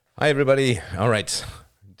Hi, everybody. All right,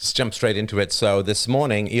 let's jump straight into it. So this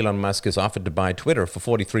morning, Elon Musk has offered to buy Twitter for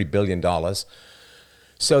 $43 billion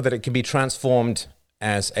so that it can be transformed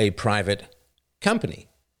as a private company.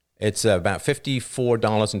 It's about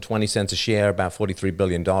 $54.20 a share, about $43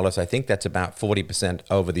 billion. I think that's about 40%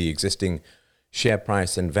 over the existing share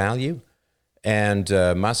price and value. And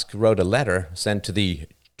Musk wrote a letter sent to the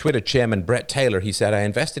Twitter chairman, Brett Taylor. He said, "I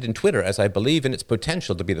invested in Twitter as I believe in its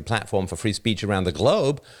potential to be the platform for free speech around the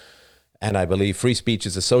globe. And I believe free speech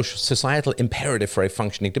is a societal imperative for a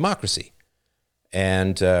functioning democracy."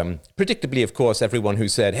 And predictably, of course, everyone who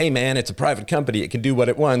said, "Hey, man, it's a private company, it can do what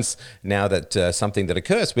it wants," now that something that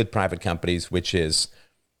occurs with private companies, which is,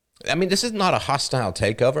 I mean, this is not a hostile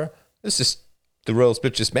takeover. This is the world's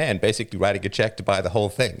richest man basically writing a check to buy the whole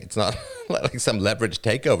thing. It's not like some leveraged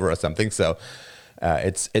takeover or something. So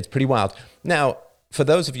it's pretty wild. Now, for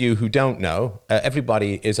those of you who don't know,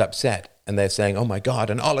 everybody is upset. And they're saying, "Oh my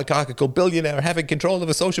God, an oligarchical billionaire having control of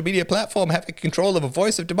a social media platform, having control of a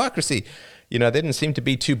voice of democracy." You know, they didn't seem to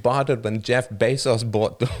be too bothered when Jeff Bezos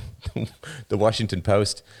bought the Washington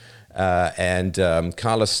Post. And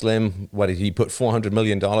Carlos Slim, what did he put $400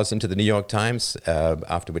 million into the New York Times,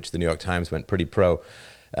 after which the New York Times went pretty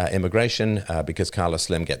pro-immigration because Carlos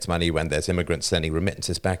Slim gets money when there's immigrants sending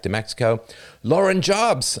remittances back to Mexico. Lauren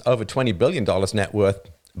Jobs, over $20 billion net worth,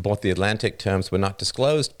 bought the Atlantic. Terms were not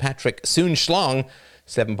disclosed. Patrick Soon-Schlong,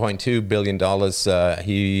 $7.2 billion.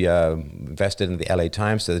 He invested in the LA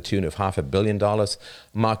Times to the tune of $500 million.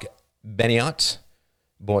 Mark Benioff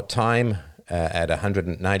bought Time at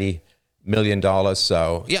 $190 million.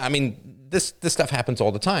 So, yeah, I mean, this stuff happens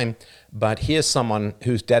all the time. But here's someone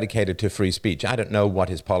who's dedicated to free speech. I don't know what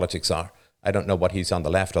his politics are. I don't know what he's on the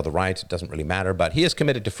left or the right. It doesn't really matter. But he is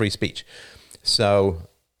committed to free speech. So,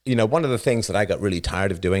 you know, one of the things that I got really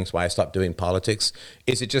tired of doing, is why I stopped doing politics,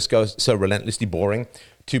 is it just goes so relentlessly boring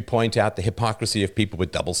to point out the hypocrisy of people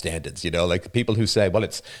with double standards. You know, like the people who say, well,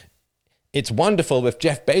 it's wonderful if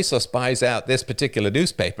Jeff Bezos buys out this particular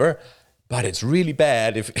newspaper, but it's really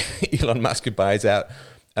bad if Elon Musk buys out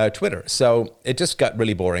Twitter. So it just got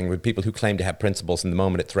really boring with people who claim to have principles, and the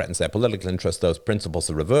moment it threatens their political interests, those principles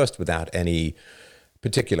are reversed without any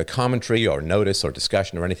particular commentary or notice or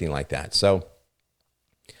discussion or anything like that. So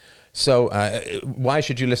why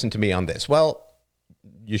should you listen to me on this? Well,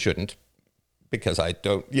 you shouldn't, because I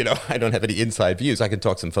don't have any inside views. I can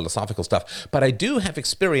talk some philosophical stuff, but I do have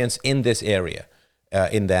experience in this area.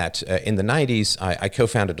 In that, in the 90s, I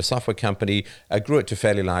co-founded a software company. I grew it to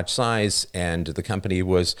fairly large size, and the company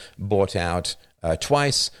was bought out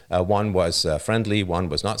twice. One was friendly, one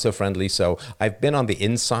was not so friendly. So I've been on the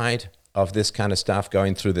inside of this kind of stuff,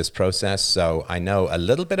 going through this process. So I know a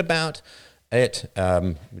little bit about it.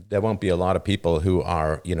 There won't be a lot of people who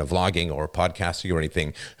are, vlogging or podcasting or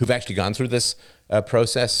anything who've actually gone through this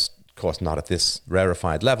process. Of course, not at this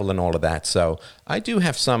rarefied level and all of that. So I do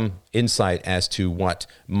have some insight as to what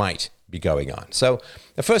might be going on. So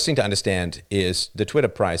the first thing to understand is the Twitter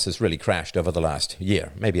price has really crashed over the last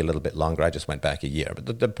year, maybe a little bit longer. I just went back a year,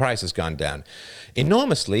 but the price has gone down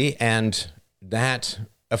enormously. And that,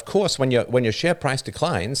 of course, when your share price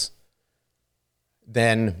declines,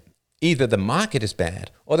 then either the market is bad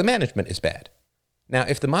or the management is bad. Now,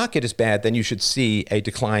 if the market is bad, then you should see a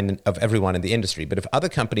decline of everyone in the industry. But if other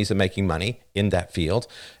companies are making money in that field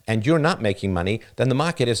and you're not making money, then the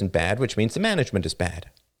market isn't bad, which means the management is bad.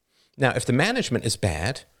 Now, if the management is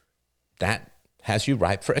bad, that has you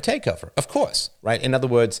ripe for a takeover, of course, right? In other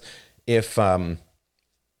words, if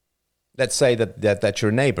let's say that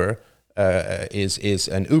your neighbor is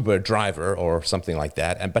an Uber driver or something like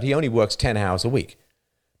that, but he only works 10 hours a week.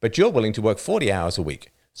 But you're willing to work 40 hours a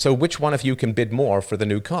week. So which one of you can bid more for the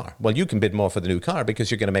new car? Well, you can bid more for the new car because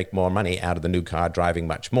you're going to make more money out of the new car driving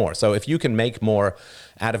much more. So if you can make more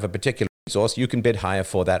out of a particular resource, you can bid higher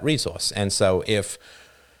for that resource. And so if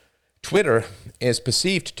Twitter is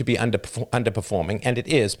perceived to be underperforming, and it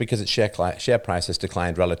is because its share price has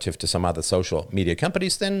declined relative to some other social media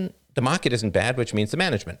companies, then the market isn't bad, which means the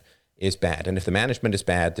management is bad. And if the management is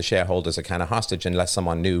bad, the shareholders are kind of hostage unless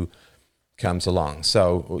someone new comes along.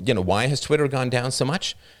 So, why has Twitter gone down so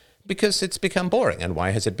much? Because it's become boring. And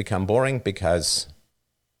why has it become boring? Because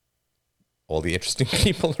all the interesting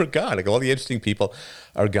people are gone. Like, all the interesting people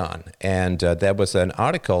are gone. And there was an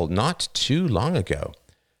article not too long ago,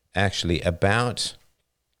 actually, about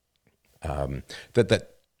that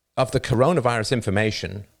of the coronavirus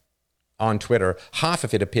information on Twitter, half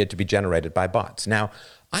of it appeared to be generated by bots. Now,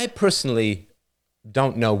 I personally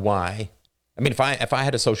don't know why. I mean, if I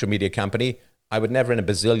had a social media company, I would never in a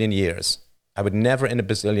bazillion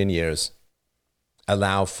years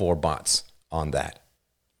allow for bots on that.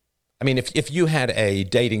 I mean, if you had a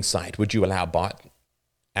dating site, would you allow bot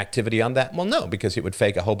activity on that? Well, no, because it would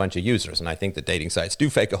fake a whole bunch of users. And I think that dating sites do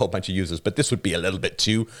fake a whole bunch of users, but this would be a little bit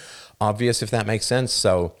too obvious, if that makes sense.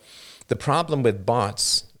 So the problem with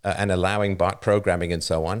bots and allowing bot programming and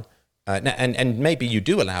so on, and maybe you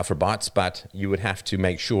do allow for bots, but you would have to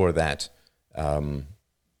make sure that the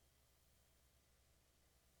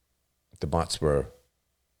bots were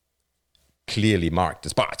clearly marked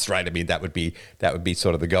as bots, right? I mean, that would be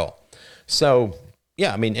sort of the goal. So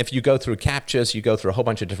yeah, I mean, if you go through captchas, you go through a whole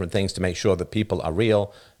bunch of different things to make sure that people are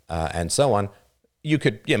real and so on. You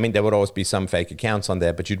could, yeah, I mean, there would always be some fake accounts on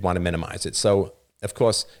there, but you'd want to minimize it. So of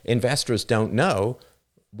course, investors don't know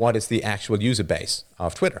what is the actual user base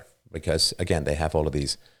of Twitter because, again, they have all of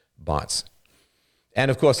these bots. And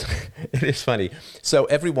of course, it is funny. So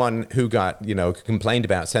everyone who got, complained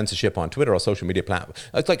about censorship on Twitter or social media platform,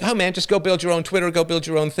 it's like, oh man, just go build your own Twitter, go build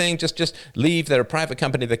your own thing, just leave. They're a private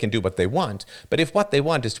company that can do what they want. But if what they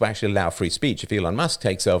want is to actually allow free speech, if Elon Musk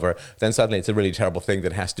takes over, then suddenly it's a really terrible thing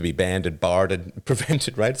that has to be banned and barred and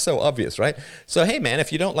prevented, right? It's so obvious, right? So hey man,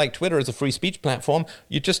 if you don't like Twitter as a free speech platform,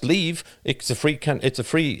 you just leave. It's a free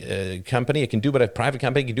company. It can do what a private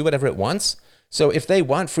company can do whatever it wants. So if they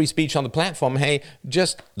want free speech on the platform, hey,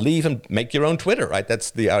 just leave and make your own Twitter, right? That's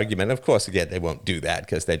the argument. Of course, again, they won't do that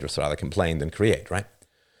because they'd just rather complain than create, right?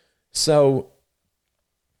 So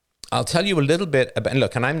I'll tell you a little bit about, and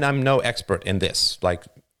look, and I'm no expert in this, like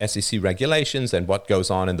SEC regulations and what goes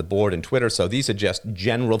on in the board and Twitter. So these are just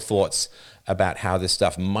general thoughts about how this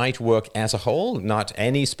stuff might work as a whole, not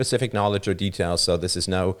any specific knowledge or details. So this is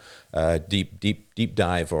no deep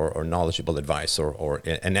dive or knowledgeable advice or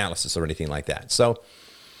analysis or anything like that. So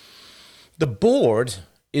the board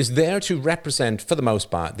is there to represent, for the most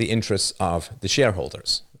part, the interests of the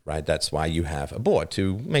shareholders, right? That's why you have a board,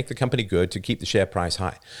 to make the company good, to keep the share price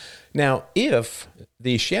high. Now, if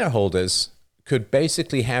the shareholders could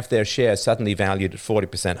basically have their shares suddenly valued at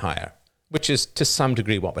 40% higher, which is to some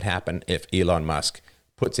degree what would happen if Elon Musk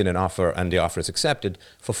puts in an offer and the offer is accepted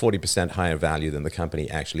for 40% higher value than the company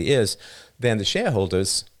actually is, then the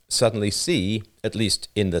shareholders suddenly see, at least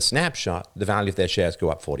in the snapshot, the value of their shares go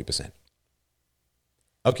up 40%.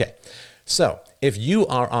 Okay, so if you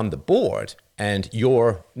are on the board and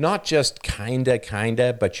you're not just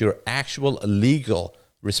kinda, but your actual legal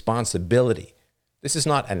responsibility, this is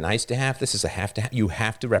not a nice to have, this is a have to have. You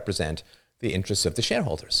have to represent the interests of the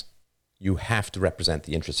shareholders. You have to represent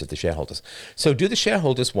the interests of the shareholders. So do the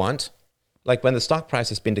shareholders want, like when the stock price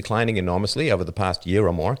has been declining enormously over the past year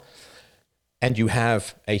or more, and you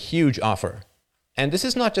have a huge offer, and this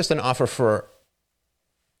is not just an offer for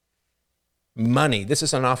money, this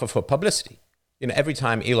is an offer for publicity. Every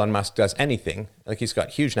time Elon Musk does anything, like he's got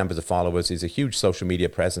huge numbers of followers, he's a huge social media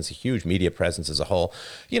presence, a huge media presence as a whole.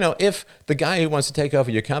 If the guy who wants to take over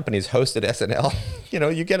your company is hosted SNL,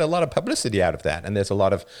 you get a lot of publicity out of that. And there's a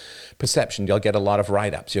lot of perception. You'll get a lot of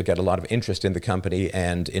write-ups. You'll get a lot of interest in the company,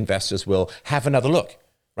 and investors will have another look.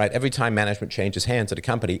 Right? Every time management changes hands at a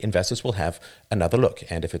company, investors will have another look.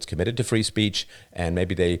 And if it's committed to free speech and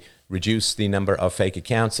maybe they reduce the number of fake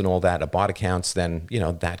accounts and all that, or bot accounts, then,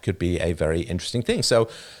 that could be a very interesting thing. So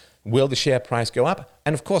will the share price go up?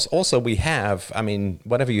 And of course, also we have,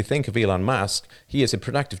 whatever you think of Elon Musk, he is a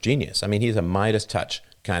productive genius. He's a Midas touch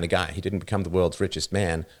kind of guy. He didn't become the world's richest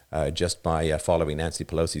man just by following Nancy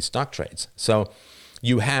Pelosi's stock trades. So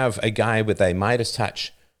you have a guy with a Midas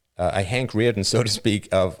touch, a Hank Reardon, so to speak,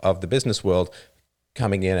 of the business world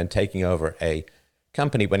coming in and taking over a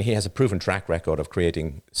company when he has a proven track record of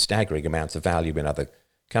creating staggering amounts of value in other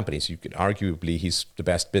companies. You could arguably, he's the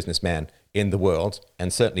best businessman in the world,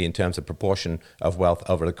 and certainly in terms of proportion of wealth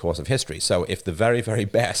over the course of history. So if the very, very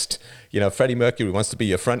best, Freddie Mercury wants to be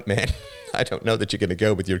your front man, I don't know that you're going to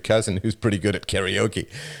go with your cousin who's pretty good at karaoke.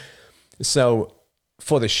 So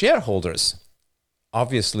for the shareholders,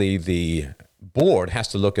 obviously the board has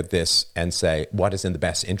to look at this and say, what is in the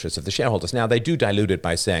best interest of the shareholders? Now, they do dilute it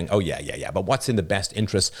by saying, oh, yeah, but what's in the best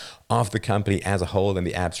interest of the company as a whole in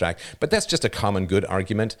the abstract? But that's just a common good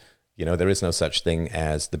argument. There is no such thing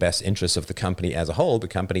as the best interest of the company as a whole. The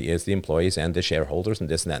company is the employees and the shareholders and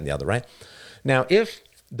this and that and the other, right? Now, if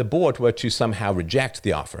the board were to somehow reject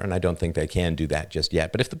the offer, and I don't think they can do that just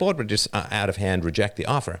yet, but if the board would just out of hand reject the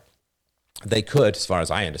offer, they could, as far as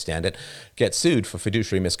I understand it, get sued for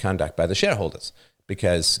fiduciary misconduct by the shareholders.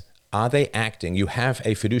 Because are they acting? You have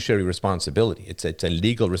a fiduciary responsibility. It's a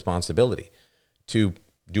legal responsibility to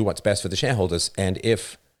do what's best for the shareholders. And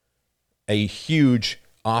if a huge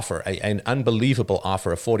offer, an unbelievable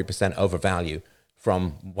offer of 40% overvalue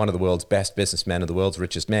from one of the world's best businessmen and the world's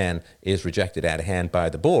richest man is rejected out of hand by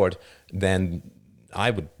the board, then I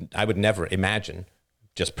would never imagine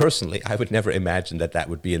just personally, I would never imagine that that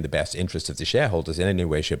would be in the best interest of the shareholders in any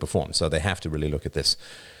way, shape, or form. So they have to really look at this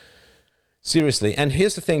seriously. And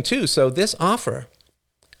here's the thing, too. So this offer,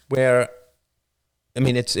 where, I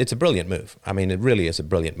mean, it's a brilliant move. I mean, it really is a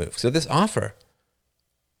brilliant move. So this offer,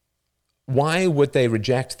 why would they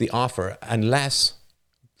reject the offer unless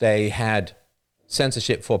they had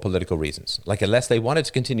censorship for political reasons? Like, unless they wanted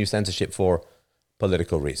to continue censorship for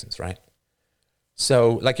political reasons, right?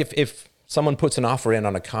 So, like, if someone puts an offer in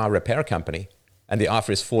on a car repair company and the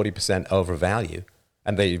offer is 40% over value,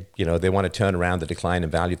 and they want to turn around the decline in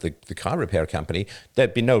value of the car repair company,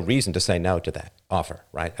 there'd be no reason to say no to that offer,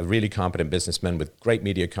 right? A really competent businessman with great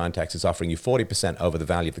media contacts is offering you 40% over the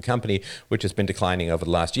value of the company, which has been declining over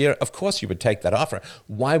the last year. Of course you would take that offer.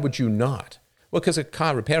 Why would you not? Well, because a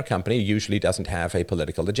car repair company usually doesn't have a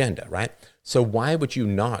political agenda, right? So why would you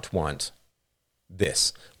not want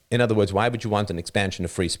this? In other words, why would you want an expansion of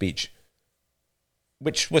free speech,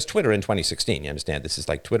 which was Twitter in 2016? You understand, this is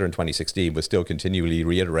like Twitter in 2016 was still continually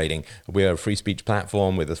reiterating, we're a free speech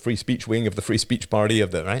platform with a free speech wing of the free speech party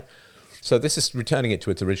of the, right? So this is returning it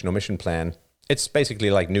to its original mission plan. It's basically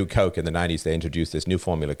like New Coke in the 90s. They introduced this new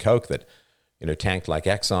formula Coke that, tanked like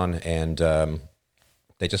Exxon, and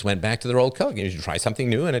they just went back to their old Coke. You try something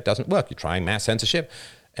new and it doesn't work. You're trying mass censorship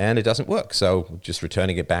and it doesn't work. So just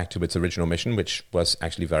returning it back to its original mission, which was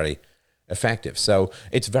actually very effective. So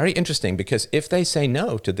it's very interesting, because if they say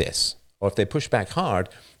no to this, or if they push back hard,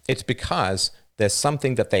 it's because there's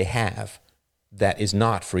something that they have that is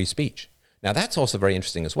not free speech. Now, that's also very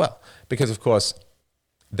interesting as well, because, of course,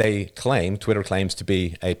 Twitter claims to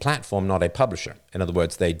be a platform, not a publisher. In other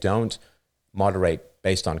words, they don't moderate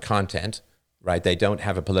based on content, right? They don't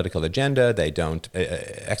have a political agenda. They don't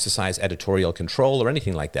exercise editorial control or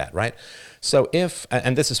anything like that, right? So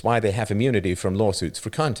and this is why they have immunity from lawsuits for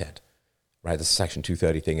content, right? The Section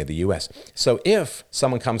 230 thing in the US. So if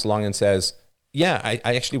someone comes along and says, yeah,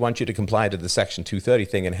 I actually want you to comply to the Section 230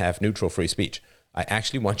 thing and have neutral free speech. I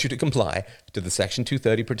actually want you to comply to the Section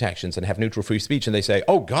 230 protections and have neutral free speech. And they say,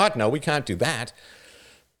 oh, God, no, we can't do that.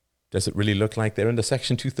 Does it really look like they're in the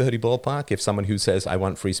Section 230 ballpark? If someone who says, I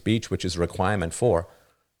want free speech, which is a requirement for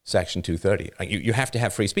Section 230. You have to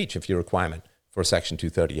have free speech if you're a requirement for Section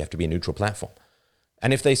 230. You have to be a neutral platform.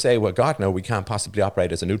 And if they say, well, God, no, we can't possibly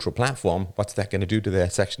operate as a neutral platform, what's that going to do to their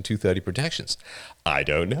Section 230 protections? I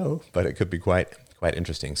don't know, but it could be quite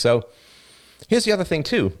interesting. So here's the other thing,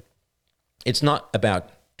 too. It's not about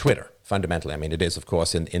Twitter, fundamentally. I mean, it is, of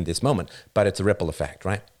course, in this moment, but it's a ripple effect,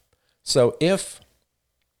 right? So if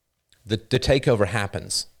the takeover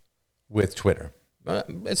happens with Twitter,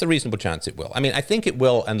 it's a reasonable chance it will. I mean, I think it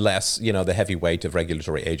will, unless, the heavy weight of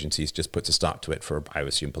regulatory agencies just puts a stop to it for, I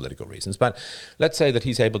assume, political reasons. But let's say that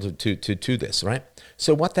he's able to do this, right?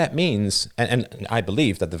 So what that means, and I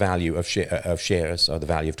believe that the value of shares, or the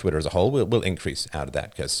value of Twitter as a whole, will increase out of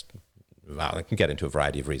that, because, well, it can get into a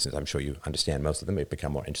variety of reasons. I'm sure you understand most of them. It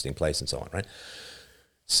become a more interesting place and so on, right?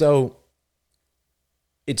 So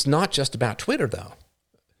it's not just about Twitter, though.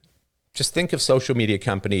 Just think of social media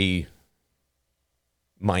company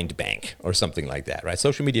Mindbank or something like that, right?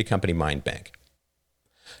 Social media company Mindbank.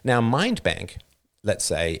 Now, Mindbank, let's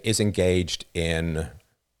say, is engaged in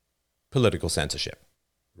political censorship,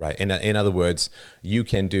 right? In other words, you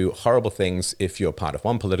can do horrible things if you're part of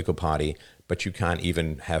one political party, but you can't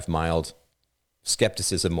even have mild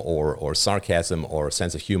skepticism or sarcasm or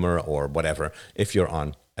sense of humor or whatever if you're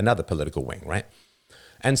on another political wing, right?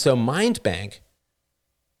 And so Mindbank,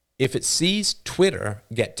 if it sees Twitter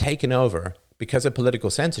get taken over because of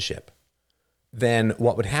political censorship, then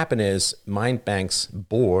what would happen is Mindbank's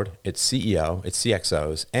board, its CEO, its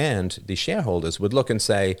CXOs, and the shareholders would look and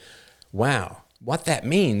say, wow, what that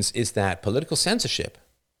means is that political censorship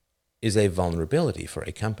is a vulnerability for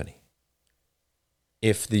a company.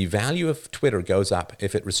 If the value of Twitter goes up,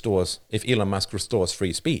 if Elon Musk restores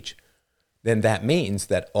free speech, then that means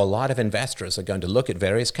that a lot of investors are going to look at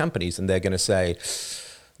various companies and they're going to say,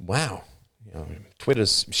 wow,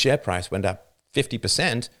 Twitter's share price went up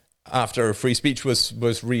 50% after free speech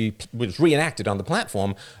was reenacted on the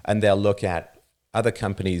platform, and they'll look at other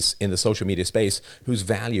companies in the social media space whose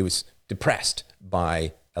value is depressed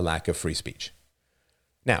by a lack of free speech.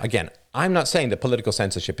 Now, again, I'm not saying that political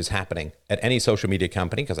censorship is happening at any social media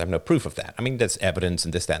company, because I have no proof of that. I mean, there's evidence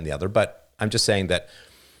and this, that, and the other, but I'm just saying that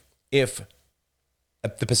if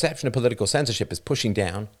the perception of political censorship is pushing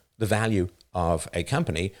down the value of a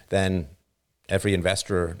company, then every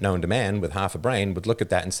investor known to man with half a brain would look at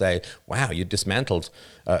that and say, wow, you dismantled,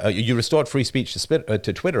 you restored free speech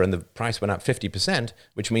to Twitter and the price went up 50%,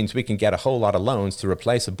 which means we can get a whole lot of loans to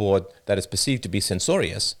replace a board that is perceived to be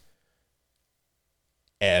censorious.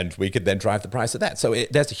 And we could then drive the price of that. So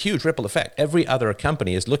there's a huge ripple effect. Every other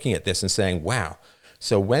company is looking at this and saying, wow.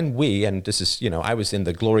 So when we, and this is, I was in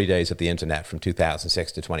the glory days of the internet from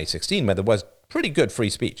 2006 to 2016, where there was pretty good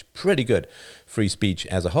free speech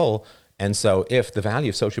as a whole. And so if the value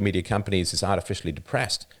of social media companies is artificially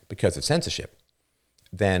depressed because of censorship,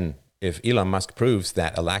 then if Elon Musk proves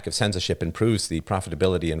that a lack of censorship improves the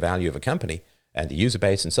profitability and value of a company and the user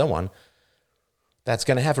base and so on, that's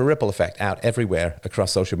going to have a ripple effect out everywhere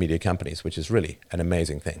across social media companies, which is really an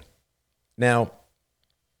amazing thing. Now,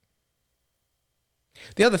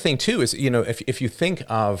 the other thing too is, if you think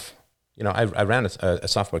of, I ran a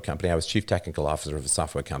software company. I was chief technical officer of a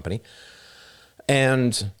software company.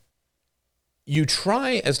 And you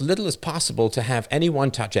try as little as possible to have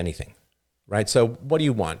anyone touch anything, right? So what do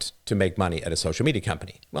you want to make money at a social media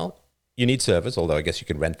company? Well, you need servers, although I guess you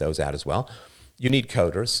can rent those out as well. You need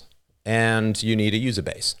coders. And you need a user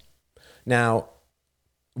base. Now,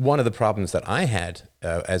 one of the problems that I had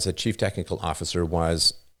as a chief technical officer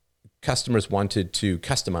was customers wanted to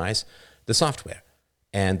customize the software.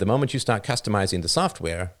 And the moment you start customizing the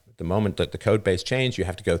software, the moment that the code base changes, you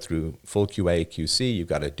have to go through full QA, QC. You've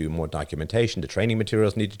got to do more documentation. The training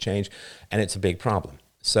materials need to change. And it's a big problem.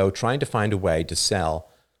 So trying to find a way to sell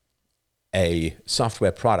a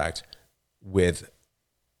software product with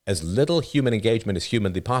as little human engagement as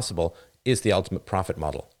humanly possible is the ultimate profit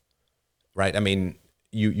model, right? I mean,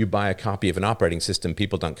 you buy a copy of an operating system,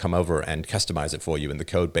 people don't come over and customize it for you, and the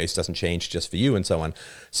code base doesn't change just for you and so on.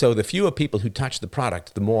 So the fewer people who touch the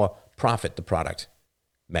product, the more profit the product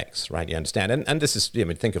makes, right? You understand? And this is,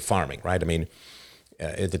 think of farming, right? I mean,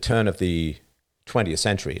 at the turn of the 20th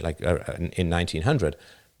century, like in 1900,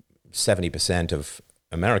 70% of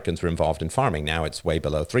Americans were involved in farming. Now it's way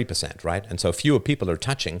below 3%, right? And so fewer people are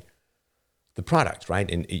touching the product, right?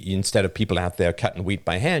 Instead of people out there cutting wheat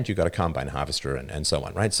by hand, you've got a combine harvester and so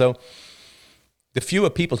on, right? So the fewer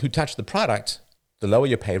people who touch the product, the lower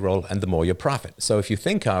your payroll and the more your profit. So if you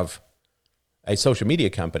think of a social media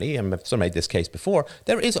company, and I've sort of made this case before,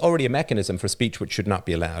 there is already a mechanism for speech which should not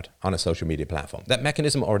be allowed on a social media platform. That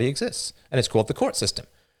mechanism already exists, and it's called the court system.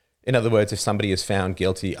 In other words, if somebody is found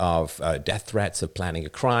guilty of death threats, of planning a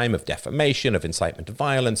crime, of defamation, of incitement to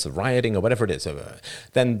violence, of rioting, or whatever it is,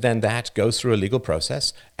 then that goes through a legal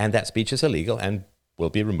process, and that speech is illegal and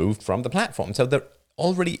will be removed from the platform. So there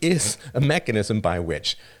already is a mechanism by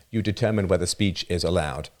which you determine whether speech is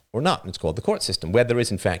allowed or not. And it's called the court system, where there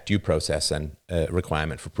is, in fact, due process and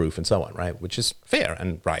requirement for proof and so on, right? Which is fair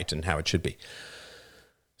and right and how it should be.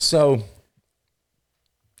 So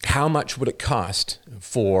how much would it cost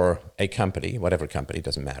for a company, whatever company,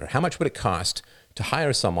 doesn't matter, how much would it cost to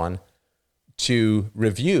hire someone to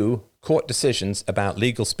review court decisions about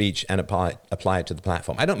legal speech and apply it to the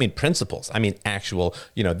platform? I don't mean principles. I mean actual,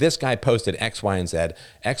 this guy posted X, Y, and Z.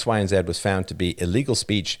 X, Y, and Z was found to be illegal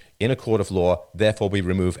speech in a court of law. Therefore, we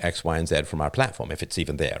remove X, Y, and Z from our platform, if it's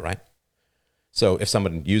even there, right? So if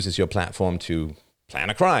someone uses your platform to plan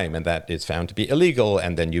a crime and that is found to be illegal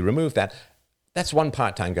and then you remove that, that's one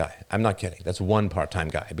part-time guy. I'm not kidding. That's one part-time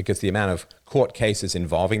guy, because the amount of court cases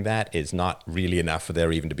involving that is not really enough for there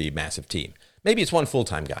even to be a massive team. Maybe it's one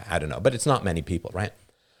full-time guy. I don't know. But it's not many people, right?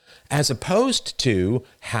 As opposed to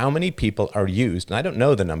how many people are used, and I don't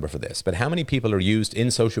know the number for this, but how many people are used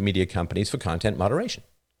in social media companies for content moderation?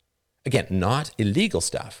 Again, not illegal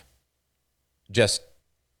stuff. Just,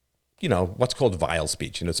 what's called vile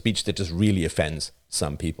speech. Speech that just really offends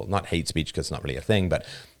some people. Not hate speech, because it's not really a thing, but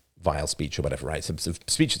vile speech or whatever, right? So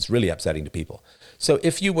speech that's really upsetting to people. So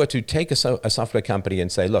if you were to take a software company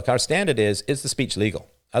and say, look, our standard is the speech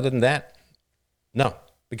legal? Other than that, no,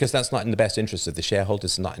 because that's not in the best interest of the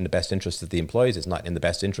shareholders, it's not in the best interest of the employees, it's not in the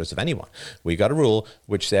best interest of anyone. We got a rule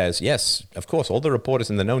which says, yes, of course, all the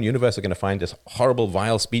reporters in the known universe are going to find this horrible,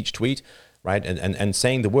 vile speech tweet, right? And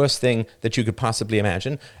saying the worst thing that you could possibly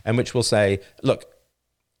imagine, and which will say, look,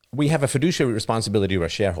 we have a fiduciary responsibility to our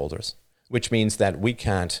shareholders, which means that we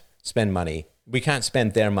can't spend money. We can't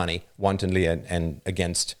spend their money wantonly and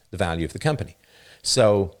against the value of the company.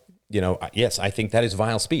 So, yes, I think that is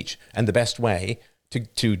vile speech. And the best way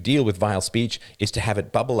to deal with vile speech is to have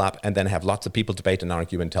it bubble up and then have lots of people debate and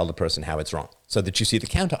argue and tell the person how it's wrong, so that you see the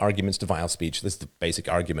counter arguments to vile speech. This is the basic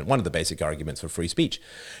argument. One of the basic arguments for free speech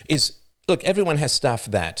is, look, everyone has stuff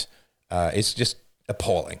that is just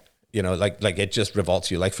appalling. Like it just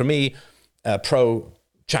revolts you. Like for me, pro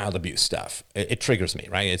child abuse stuff, it triggers me,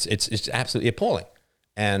 right? It's absolutely appalling.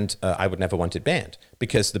 And I would never want it banned,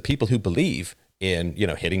 because the people who believe in,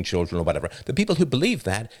 hitting children or whatever, the people who believe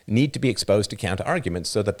that need to be exposed to counter arguments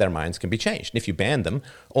so that their minds can be changed. And if you ban them,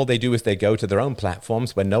 all they do is they go to their own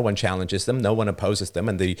platforms where no one challenges them, no one opposes them,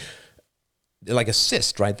 and the like a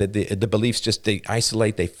cyst, right? The beliefs just, they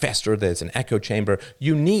isolate, they fester, there's an echo chamber.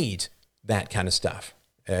 You need that kind of stuff.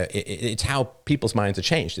 It's how people's minds are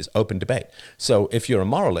changed, is open debate. So if you're a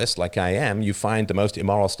moralist like I am, you find the most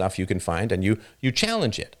immoral stuff you can find and you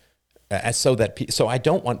challenge it. So I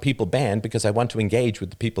don't want people banned because I want to engage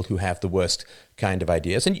with the people who have the worst kind of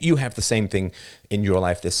ideas. And you have the same thing in your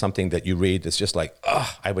life. There's something that you read that's just like,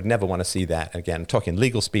 oh, I would never want to see that. Again, talking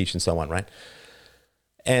legal speech and so on, right?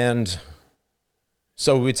 And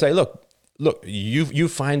so we'd say, look, you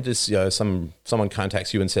find this, someone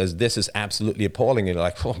contacts you and says, this is absolutely appalling. And you're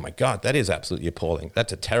like, oh my God, that is absolutely appalling.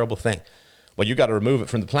 That's a terrible thing. Well, you got to remove it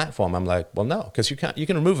from the platform. I'm like, well, no, because you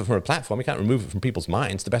can remove it from a platform. You can't remove it from people's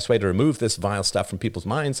minds. The best way to remove this vile stuff from people's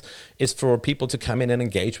minds is for people to come in and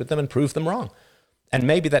engage with them and prove them wrong. And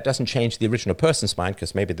maybe that doesn't change the original person's mind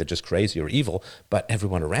because maybe they're just crazy or evil, but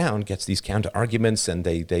everyone around gets these counter arguments and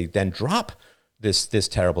they then drop this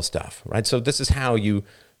terrible stuff, right? So this is how you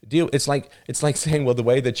deal. It's like saying, well, the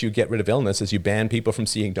way that you get rid of illness is you ban people from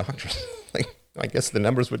seeing doctors. Like, I guess the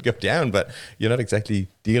numbers would go down, but you're not exactly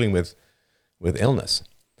dealing with illness.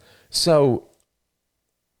 So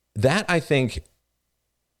that, I think,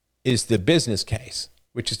 is the business case,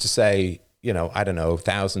 which is to say, I don't know,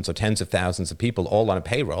 thousands or tens of thousands of people all on a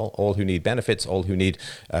payroll, all who need benefits, all who need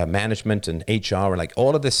management and HR, and like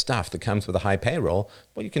all of this stuff that comes with a high payroll,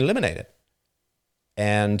 well, you can eliminate it.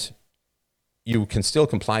 And you can still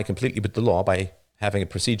comply completely with the law by having a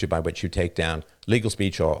procedure by which you take down legal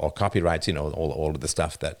speech or copyrights, all of the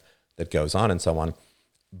stuff that goes on and so on.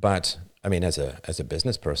 But I mean, as a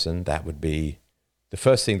business person, that would be the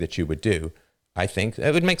first thing that you would do. I think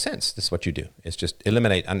it would make sense. This is what you do. It's just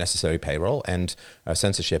eliminate unnecessary payroll, and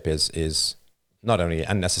censorship is not only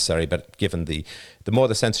unnecessary, but given the more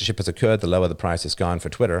the censorship has occurred, the lower the price has gone for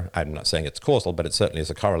Twitter. I'm not saying it's causal, but it certainly is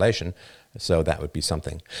a correlation. So that would be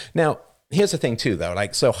something. Now, here's the thing too, though.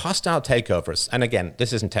 So hostile takeovers, and again,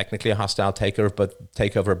 this isn't technically a hostile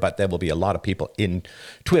takeover, but there will be a lot of people in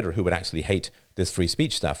Twitter who would actually hate this free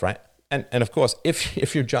speech stuff, right? And of course,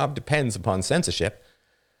 if your job depends upon censorship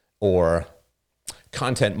or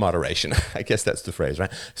content moderation, I guess that's the phrase,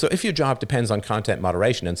 right? So if your job depends on content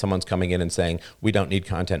moderation and someone's coming in and saying, we don't need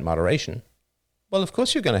content moderation, well, of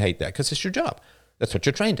course you're going to hate that because it's your job. That's what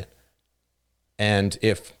you're trained in. And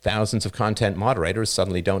if thousands of content moderators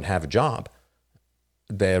suddenly don't have a job,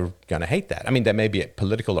 they're going to hate that. I mean, there may be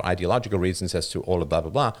political or ideological reasons as to all of blah,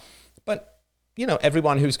 blah, blah. But,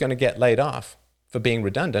 everyone who's going to get laid off for being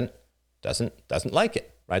redundant doesn't like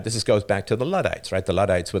it, right? This goes back to the Luddites, right? The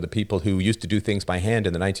Luddites were the people who used to do things by hand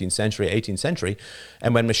in the 19th century, 18th century.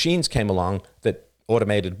 And when machines came along that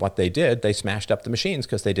automated what they did, they smashed up the machines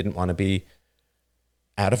because they didn't want to be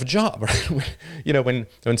out of a job, right?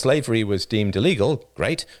 When slavery was deemed illegal,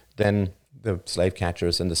 great, then the slave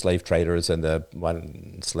catchers and the slave traders and the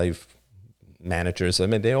slave managers,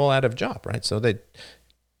 they're all out of a job, right? So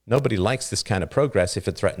nobody likes this kind of progress if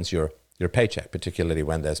it threatens your paycheck, particularly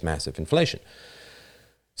when there's massive inflation.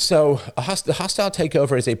 So the hostile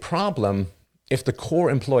takeover is a problem if the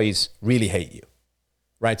core employees really hate you,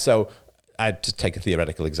 right? So I'd just take a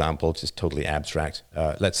theoretical example, just totally abstract.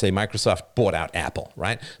 Let's say Microsoft bought out Apple,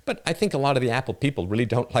 right? But I think a lot of the Apple people really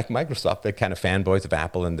don't like Microsoft. They're kind of fanboys of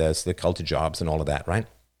Apple, and there's the cult of Jobs and all of that, right?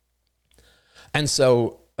 And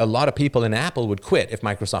so a lot of people in Apple would quit if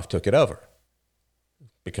Microsoft took it over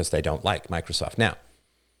because they don't like Microsoft. Now,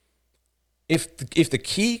 if the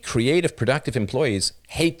key creative, productive employees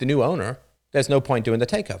hate the new owner, there's no point doing the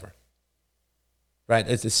takeover. Right?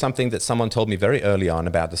 It's something that someone told me very early on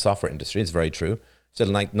about the software industry. It's very true. So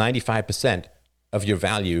like 95% of your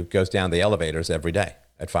value goes down the elevators every day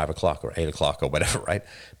at 5 o'clock or 8 o'clock or whatever, right?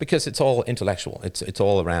 Because it's all intellectual. It's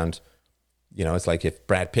all around, it's like if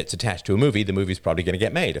Brad Pitt's attached to a movie, the movie's probably going to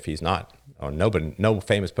get made. If he's not, or no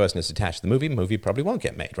famous person is attached to the movie probably won't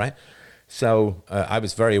get made, right? So I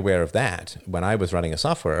was very aware of that when I was running a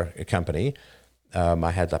software company.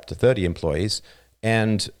 I had up to 30 employees,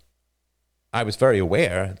 and I was very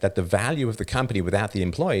aware that the value of the company without the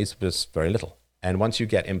employees was very little. And once you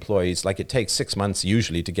get employees, like it takes 6 months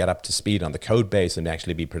usually to get up to speed on the code base and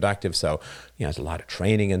actually be productive. So, there's a lot of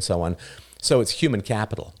training and so on. So it's human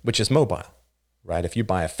capital, which is mobile, right? If you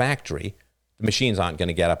buy a factory, the machines aren't going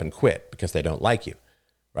to get up and quit because they don't like you,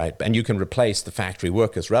 right? And you can replace the factory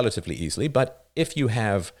workers relatively easily. But if you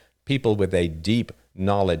have people with a deep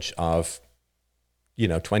knowledge of,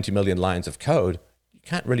 20 million lines of code, you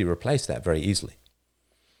can't really replace that very easily.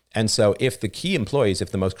 And so if the key employees,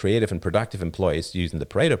 if the most creative and productive employees, using the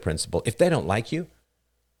Pareto principle, if they don't like you,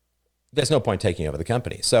 there's no point taking over the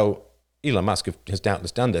company. So Elon Musk has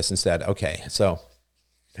doubtless done this and said, okay, so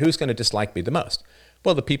who's going to dislike me the most?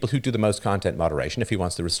 Well, the people who do the most content moderation, if he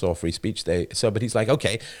wants to restore free speech, but he's like,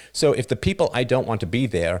 okay, so if the people I don't want to be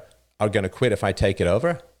there are going to quit if I take it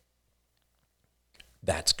over,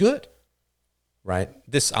 that's good, right?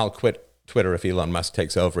 This I'll quit Twitter if Elon Musk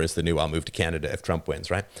takes over is the new I'll move to Canada if Trump wins,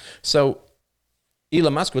 right? So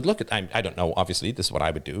Elon Musk would look at, I don't know, obviously, this is what I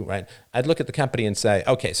would do, right? I'd look at the company and say,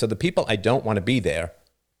 okay, so the people I don't want to be there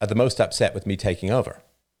are the most upset with me taking over.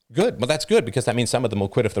 Good. Well, that's good because that means some of them will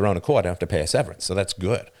quit of their own accord and have to pay a severance. So that's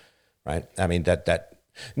good, right? I mean,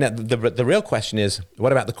 now the real question is,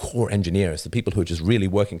 what about the core engineers, the people who are just really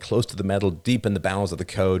working close to the metal, deep in the bowels of the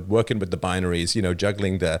code, working with the binaries,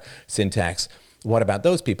 juggling the syntax? What about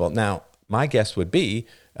those people? Now, my guess would be,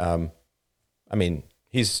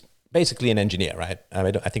 he's basically an engineer, right?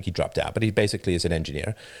 I think he dropped out, but he basically is an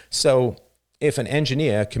engineer. So if an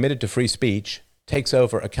engineer committed to free speech takes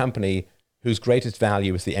over a company whose greatest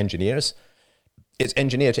value is the engineers, it's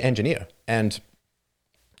engineer to engineer. And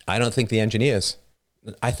I don't think the engineers,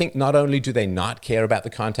 I think not only do they not care about the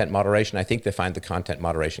content moderation, I think they find the content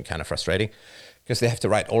moderation kind of frustrating because they have to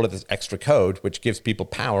write all of this extra code, which gives people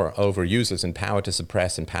power over users and power to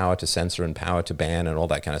suppress and power to censor and power to ban and all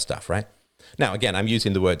that kind of stuff, right? Now, again, I'm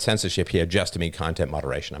using the word censorship here just to mean content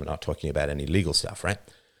moderation. I'm not talking about any legal stuff, right?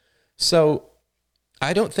 So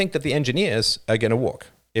I don't think that the engineers are going to walk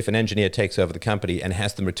if an engineer takes over the company and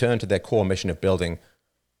has them return to their core mission of building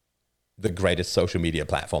the greatest social media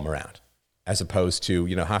platform around, as opposed to,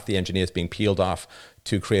 half the engineers being peeled off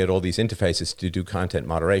to create all these interfaces to do content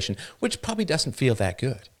moderation, which probably doesn't feel that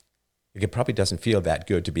good. It probably doesn't feel that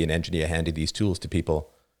good to be an engineer handing these tools to people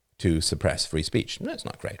to suppress free speech. That's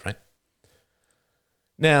not great, right?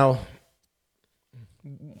 Now,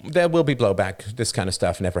 there will be blowback. This kind of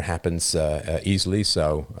stuff never happens easily,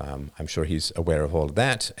 so I'm sure he's aware of all of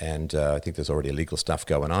that, and I think there's already illegal stuff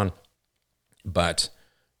going on. But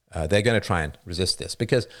they're going to try and resist this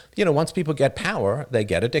because, once people get power, they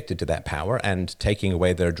get addicted to that power, and taking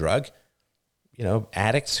away their drug,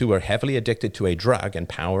 addicts who are heavily addicted to a drug, and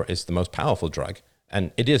power is the most powerful drug,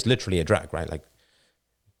 and it is literally a drug, right? Like,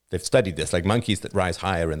 they've studied this, like monkeys that rise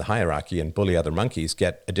higher in the hierarchy and bully other monkeys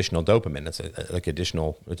get additional dopamine.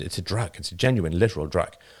 It's a drug. It's a genuine, literal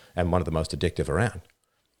drug, and one of the most addictive around,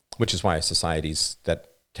 which is why societies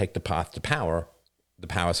that take the path to power, the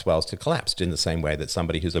power swells to collapse in the same way that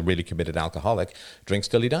somebody who's a really committed alcoholic drinks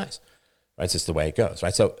till he dies, right? It's just the way it goes,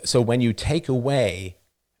 right? So when you take away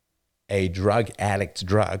a drug addict's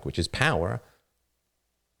drug, which is power,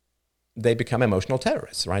 they become emotional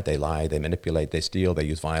terrorists, right? They lie, they manipulate, they steal, they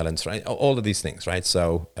use violence, right? All of these things, right?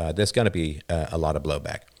 So there's going to be a lot of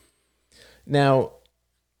blowback. Now,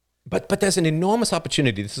 but there's an enormous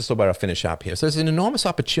opportunity. This is where I'll finish up here. So there's an enormous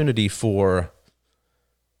opportunity for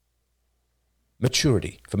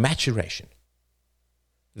maturity, for maturation.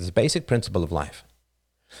 There's a basic principle of life.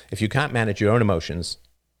 If you can't manage your own emotions,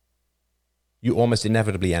 you almost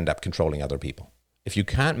inevitably end up controlling other people. If you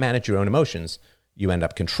can't manage your own emotions, you end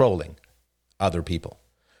up controlling other people.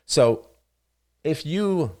 So if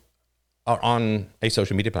you are on a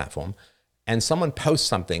social media platform and someone posts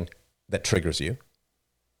something that triggers you,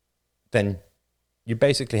 then you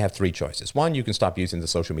basically have three choices. One, you can stop using the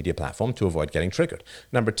social media platform to avoid getting triggered.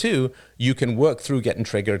 Number two, you can work through getting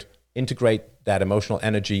triggered, integrate that emotional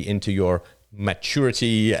energy into your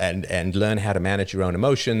maturity and learn how to manage your own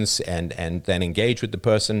emotions and then engage with the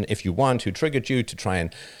person, if you want, who triggered you, to try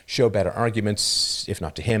and show better arguments, if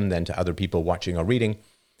not to him, then to other people watching or reading.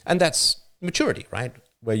 And that's maturity, right?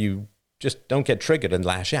 Where you just don't get triggered and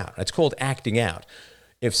lash out. It's called acting out.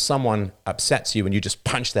 If someone upsets you and you just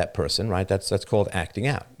punch that person, right, that's called acting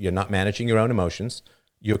out. You're not managing your own emotions.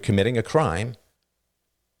 You're committing a crime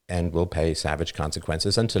and will pay savage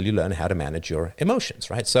consequences until you learn how to manage your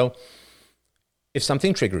emotions, right? So if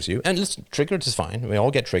something triggers you, and listen, triggered is fine. We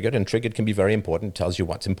all get triggered, and triggered can be very important. It tells you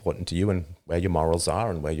what's important to you and where your morals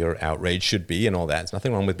are and where your outrage should be and all that. There's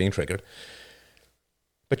nothing wrong with being triggered.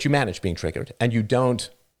 But you manage being triggered, and you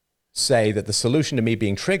don't say that the solution to me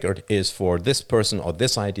being triggered is for this person or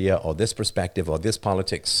this idea or this perspective or this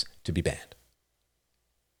politics to be banned,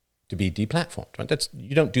 to be deplatformed. Right?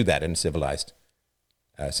 You don't do that in a civilized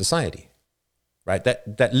society, right?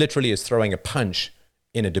 That literally is throwing a punch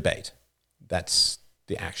in a debate. That's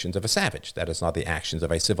the actions of a savage. That is not the actions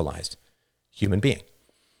of a civilized human being.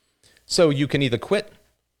 So you can either quit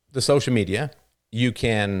the social media, you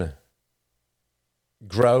can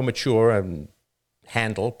grow, mature, and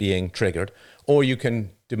handle being triggered, or you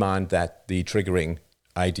can demand that the triggering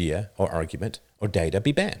idea or argument or data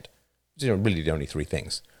be banned. These are really the only three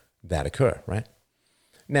things that occur, right?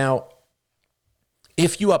 Now,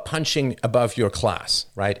 if you are punching above your class,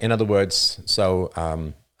 right? In other words,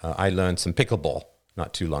 I learned some pickleball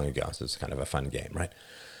not too long ago. So it's kind of a fun game, right?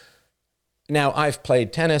 Now, I've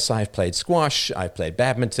played tennis, I've played squash, I've played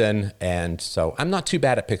badminton, and so I'm not too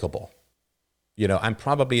bad at pickleball. You know, I'm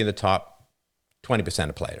probably in the top 20%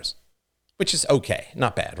 of players, which is okay,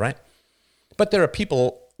 not bad, right? But there are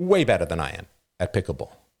people way better than I am at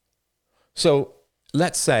pickleball. So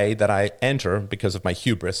let's say that I enter, because of my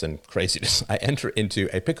hubris and craziness, I enter into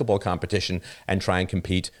a pickleball competition and try and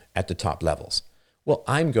compete at the top levels. Well,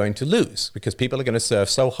 I'm going to lose because people are going to serve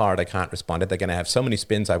so hard I can't respond. They're going to have so many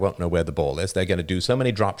spins I won't know where the ball is. They're going to do so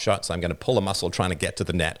many drop shots I'm going to pull a muscle trying to get to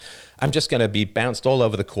the net. I'm just going to be bounced all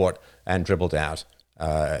over the court and dribbled out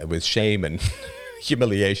with shame and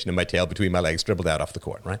humiliation and my tail between my legs, dribbled out off the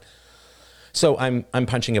court, right? So I'm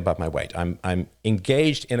punching above my weight. I'm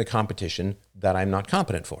engaged in a competition that I'm not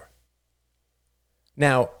competent for.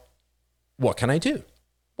 Now, what can I do?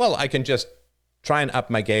 Well, I can just try and up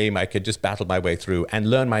my game. I could just battle my way through and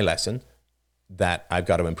learn my lesson that I've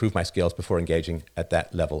got to improve my skills before engaging at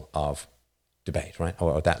that level of debate, right?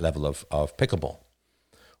 Or at that level of pickleball.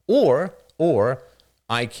 Or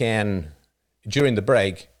I can, during the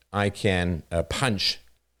break, I can punch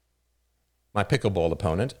my pickleball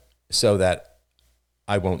opponent so that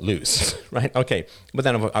I won't lose, right? Okay, but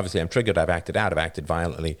then obviously I'm triggered, I've acted out, I've acted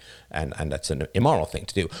violently, and that's an immoral thing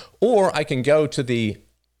to do. Or I can go to the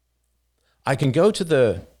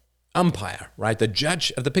umpire, right, the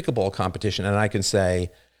judge of the pickleball competition, and I can say,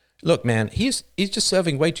 look, man, he's just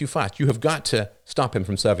serving way too fast. You have got to stop him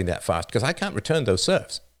from serving that fast because I can't return those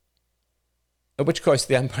serves. At which course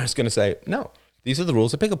the umpire is going to say, no, these are the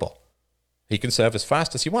rules of pickleball. He can serve as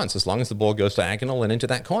fast as he wants as long as the ball goes diagonal and into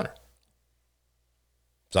that corner.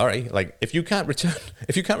 Sorry, like if you can't return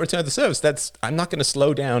the serves, I'm not going to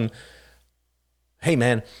slow down. Hey,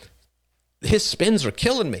 man, his spins are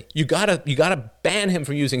killing me. You gotta ban him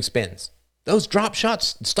from using spins. Those drop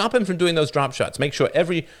shots, stop him from doing those drop shots. Make sure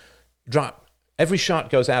every shot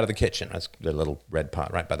goes out of the kitchen. That's the little red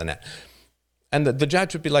part right by the net. And the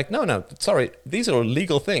judge would be like, no, sorry, these are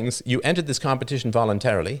legal things. You entered this competition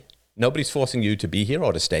voluntarily. Nobody's forcing you to be here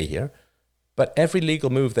or to stay here. But every legal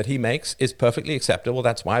move that he makes is perfectly acceptable.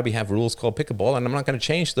 That's why we have rules called pickleball, and I'm not going to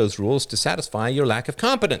change those rules to satisfy your lack of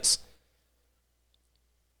competence.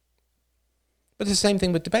 But it's the same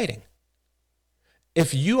thing with debating.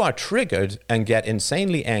 If you are triggered and get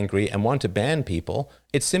insanely angry and want to ban people,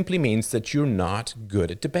 it simply means that you're not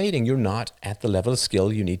good at debating. You're not at the level of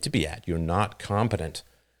skill you need to be at. You're not competent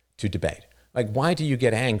to debate. Like, why do you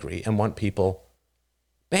get angry and want people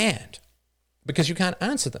banned? Because you can't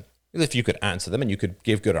answer them. If you could answer them and you could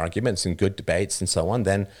give good arguments and good debates and so on,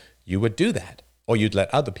 then you would do that. Or you'd let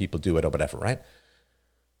other people do it or whatever, right?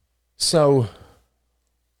 So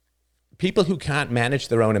people who can't manage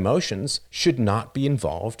their own emotions should not be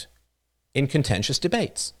involved in contentious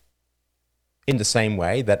debates. In the same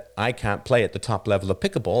way that I can't play at the top level of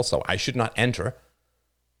pickleball, so I should not enter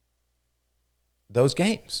those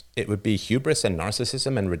games. It would be hubris and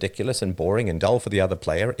narcissism and ridiculous and boring and dull for the other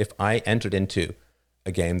player if I entered into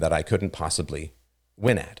a game that I couldn't possibly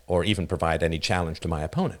win at or even provide any challenge to my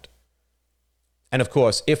opponent. And of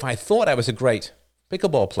course, if I thought I was a great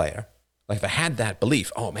pickleball player, like if I had that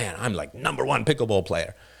belief, oh man, I'm like #1 pickleball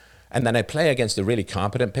player, and then I play against a really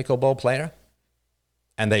competent pickleball player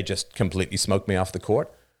and they just completely smoke me off the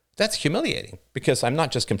court, that's humiliating because I'm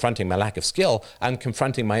not just confronting my lack of skill, I'm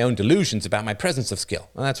confronting my own delusions about my presence of skill.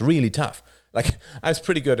 And that's really tough. Like I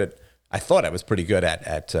thought I was pretty good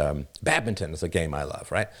at badminton is a game I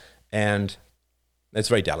love, right? And it's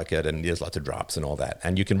very delicate and there's lots of drops and all that.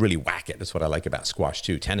 And you can really whack it. That's what I like about squash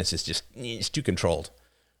too. Tennis is just, it's too controlled.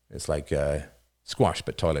 It's like squash,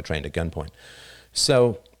 but toilet trained at gunpoint.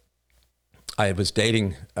 So I was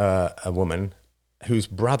dating a woman whose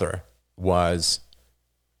brother was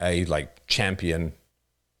a like champion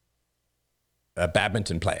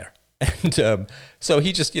badminton player. And so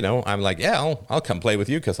he just, I'm like, yeah, I'll come play with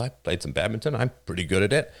you because I played some badminton. I'm pretty good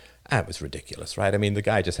at it. That was ridiculous, right? I mean, the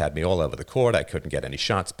guy just had me all over the court. I couldn't get any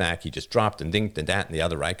shots back. He just dropped and dinked and that and the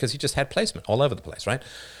other, right? Because he just had placement all over the place, right?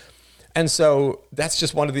 And so that's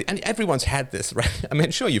just and everyone's had this, right? I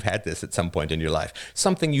mean, sure, you've had this at some point in your life.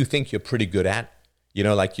 Something you think you're pretty good at.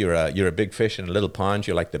 Like you're a big fish in a little pond.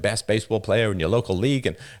 You're like the best baseball player in your local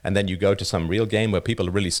league. And then you go to some real game where people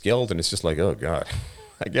are really skilled and it's just like, oh God,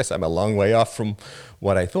 I guess I'm a long way off from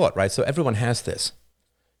what I thought, right? So everyone has this.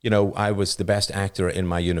 I was the best actor in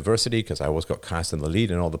my university because I always got cast in the lead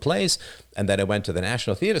in all the plays. And then I went to the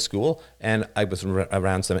National Theatre School and I was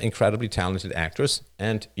around some incredibly talented actors.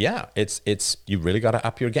 And yeah, it's you really got to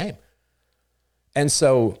up your game. And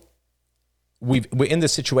so we're in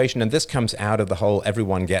this situation, and this comes out of the whole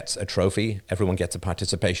everyone gets a trophy, everyone gets a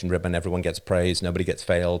participation ribbon, everyone gets praise, nobody gets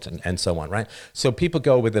failed, and so on, right? So people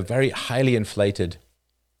go with a very highly inflated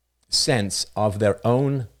sense of their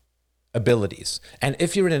own abilities. And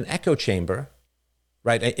if you're in an echo chamber,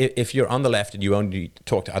 right, if you're on the left and you only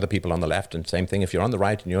talk to other people on the left, and same thing if you're on the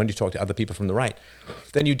right and you only talk to other people from the right,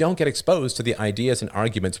 then you don't get exposed to the ideas and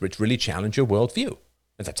arguments which really challenge your worldview.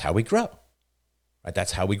 And that's how we grow. Right?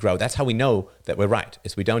 That's how we grow. That's how we know that we're right,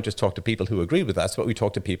 is we don't just talk to people who agree with us, but we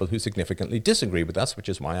talk to people who significantly disagree with us, which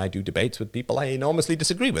is why I do debates with people I enormously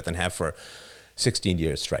disagree with and have for 16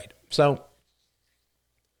 years straight. So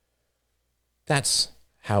that's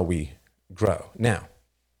how we grow. Now,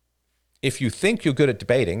 if you think you're good at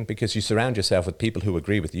debating because you surround yourself with people who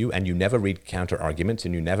agree with you and you never read counter arguments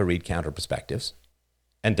and you never read counter perspectives,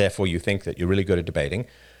 and therefore you think that you're really good at debating,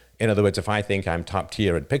 in other words, if I think I'm top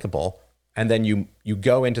tier at pickleball, and then you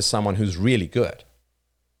go into someone who's really good,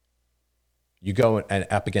 you go and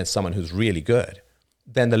up against someone who's really good,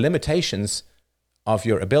 then the limitations of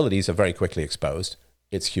your abilities are very quickly exposed.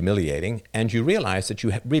 It's humiliating, and you realize that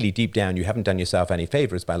you really deep down, you haven't done yourself any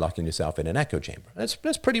favors by locking yourself in an echo chamber. That's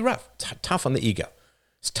pretty rough. It's tough on the ego.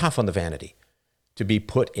 It's tough on the vanity to be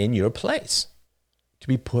put in your place, to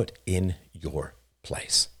be put in your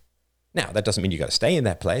place. Now, that doesn't mean you got to stay in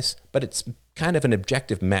that place, but it's kind of an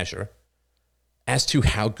objective measure as to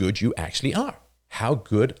how good you actually are. How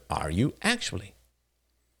good are you actually?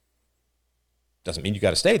 Doesn't mean you got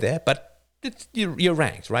to stay there, but you're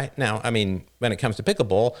ranked, right? Now, I mean, when it comes to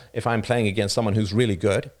pickleball, if I'm playing against someone who's really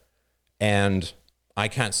good and I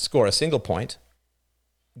can't score a single point,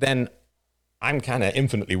 then I'm kind of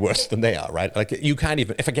infinitely worse than they are, right? Like you can't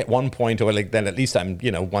even, if I get 1 point or like, then at least I'm,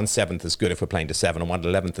 1/7 as good if we're playing to 7 and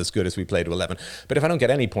 1/11 as good as we play to 11. But if I don't get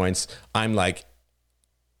any points, I'm like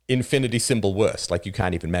infinity symbol worse. Like you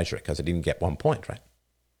can't even measure it because I didn't get 1 point, right?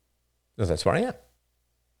 Because that's where I am.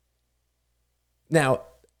 Now,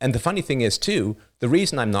 and the funny thing is too, the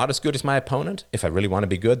reason I'm not as good as my opponent, if I really want to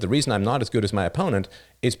be good, the reason I'm not as good as my opponent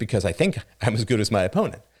is because I think I'm as good as my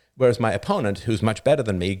opponent. Whereas my opponent, who's much better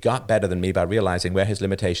than me, got better than me by realizing where his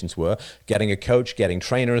limitations were, getting a coach, getting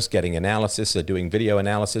trainers, getting analysis, doing video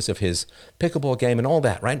analysis of his pickleball game and all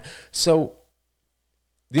that, right? So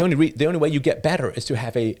the only way you get better is to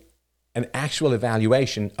have an actual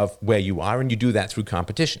evaluation of where you are, and you do that through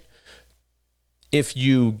competition. If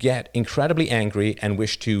you get incredibly angry and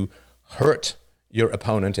wish to hurt your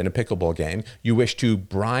opponent in a pickleball game, you wish to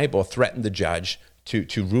bribe or threaten the judge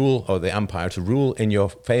to rule, or the umpire to rule in your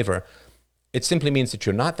favor, it simply means that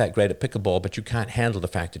you're not that great at pickleball, but you can't handle the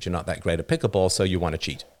fact that you're not that great at pickleball, so you want to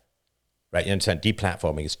cheat. Right? You understand?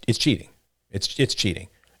 Deplatforming is cheating. It's cheating.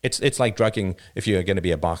 It's like drugging. If you're going to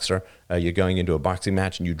be a boxer, you're going into a boxing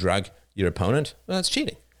match and you drug your opponent, well, that's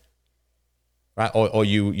cheating. Right? Or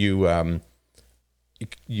you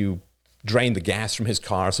drain the gas from his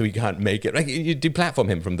car so he can't make it. Right? You deplatform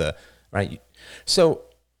him from the, right? So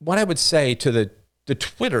what I would say to the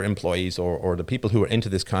Twitter employees or the people who are into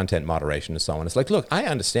this content moderation and so on is like, look, I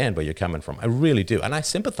understand where you're coming from. I really do. And I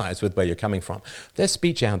sympathize with where you're coming from. There's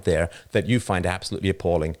speech out there that you find absolutely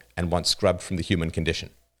appalling and want scrubbed from the human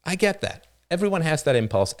condition. I get that. Everyone has that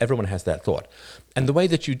impulse. Everyone has that thought. And the way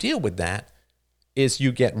that you deal with that is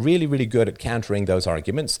you get really, really good at countering those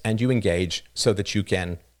arguments, and you engage so that you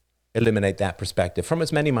can eliminate that perspective from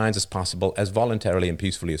as many minds as possible, as voluntarily and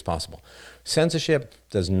peacefully as possible. Censorship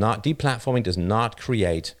deplatforming does not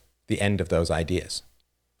create the end of those ideas.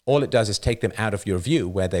 All it does is take them out of your view,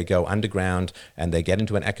 where they go underground and they get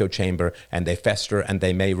into an echo chamber and they fester, and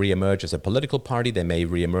they may reemerge as a political party. They may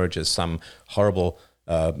reemerge as some horrible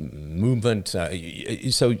movement.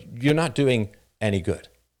 So you're not doing any good.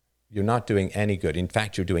 You're not doing any good. In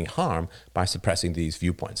fact, you're doing harm by suppressing these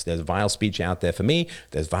viewpoints. There's vile speech out there for me.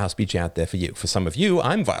 There's vile speech out there for you. For some of you,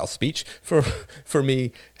 I'm vile speech. For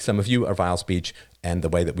me, some of you are vile speech. And the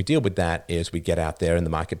way that we deal with that is we get out there in the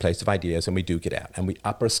marketplace of ideas, and we do get out and we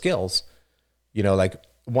up our skills. Like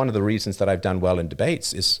one of the reasons that I've done well in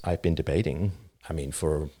debates is I've been debating,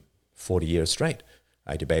 for 40 years straight.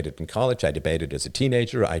 I debated in college. I debated as a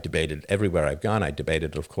teenager. I debated everywhere I've gone. I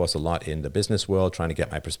debated, of course, a lot in the business world, trying to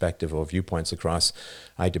get my perspective or viewpoints across.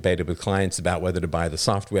 I debated with clients about whether to buy the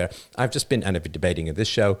software. I've been debating in this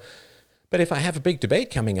show. But if I have a big debate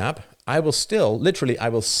coming up, I will still,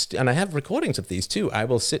 and I have recordings of these too, I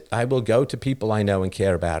will go to people I know and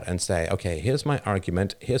care about and say, okay, here's my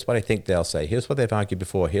argument. Here's what I think they'll say. Here's what they've argued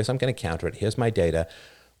before. Here's how I'm going to counter it. Here's my data.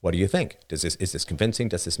 What do you think? Is this convincing?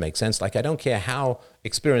 Does this make sense? Like, I don't care how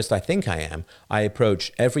experienced I think I am. I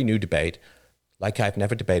approach every new debate like I've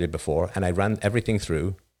never debated before, and I run everything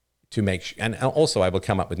through to make, and also I will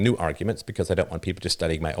come up with new arguments because I don't want people just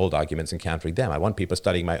studying my old arguments and countering them. I want people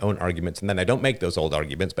studying my own arguments, and then I don't make those old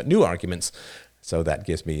arguments, but new arguments. So that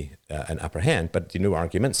gives me an upper hand. But the new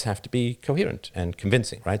arguments have to be coherent and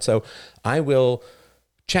convincing, right? So I will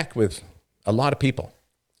check with a lot of people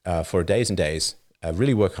for days and days,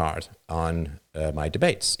 really work hard on my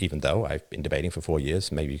debates, even though I've been debating for 4 years,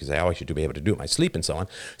 maybe because I always should be able to do it in my sleep and so on.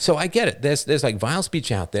 So I get it. There's like vile speech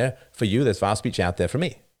out there for you. There's vile speech out there for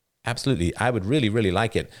me. Absolutely. I would really, really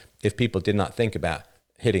like it if people did not think about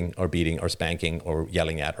hitting or beating or spanking or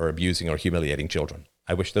yelling at or abusing or humiliating children.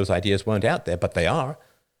 I wish those ideas weren't out there, but they are.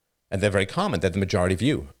 And they're very common. They're the majority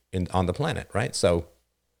view on the planet, right? So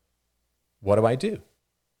what do?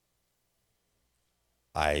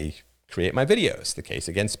 I create my videos, the case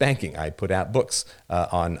against spanking. I put out books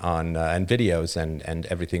and videos and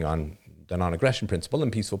everything on the non-aggression principle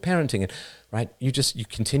and peaceful parenting. And right, you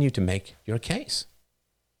continue to make your case.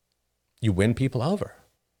 You win people over.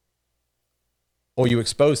 Or you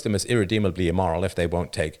expose them as irredeemably immoral if they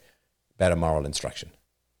won't take better moral instruction.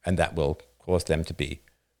 And that will cause them to be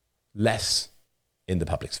less in the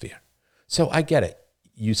public sphere. So I get it.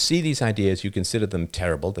 You see these ideas, you consider them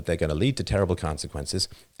terrible, that they're going to lead to terrible consequences,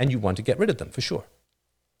 and you want to get rid of them, for sure.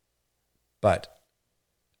 But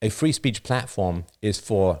a free speech platform is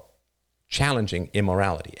for challenging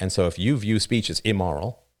immorality. And so if you view speech as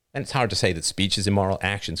immoral, and it's hard to say that speech is immoral,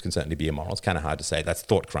 actions can certainly be immoral. It's kind of hard to say. That's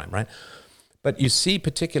thought crime, right? But you see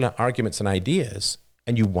particular arguments and ideas,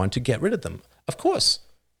 and you want to get rid of them. Of course,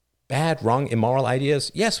 bad, wrong, immoral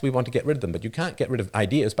ideas, yes, we want to get rid of them, but you can't get rid of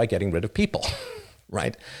ideas by getting rid of people,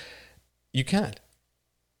 right? You can't.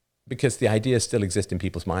 Because the ideas still exist in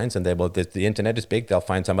people's minds, and the internet is big, they'll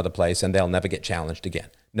find some other place, and they'll never get challenged again.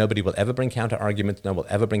 Nobody will ever bring counter-arguments, no one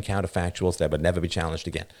will ever bring counterfactuals, they will never be challenged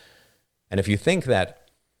again. And if you think that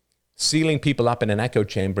sealing people up in an echo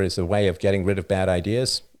chamber is a way of getting rid of bad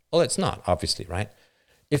ideas, well, it's not, obviously, right?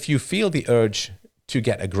 If you feel the urge to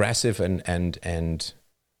get aggressive and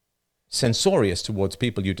censorious towards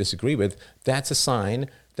people you disagree with, that's a sign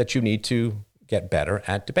that you need to get better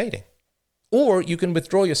at debating. Or you can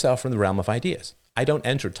withdraw yourself from the realm of ideas. I don't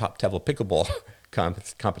enter top-level pickleball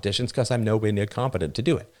competitions because I'm nowhere near competent to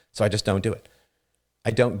do it. So I just don't do it.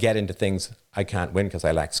 I don't get into things I can't win because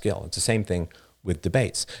I lack skill. It's the same thing with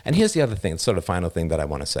debates. And here's the other thing, sort of final thing that I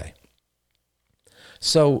want to say.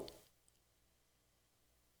 So,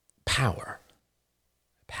 power.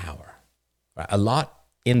 Right? A lot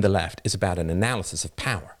in the left is about an analysis of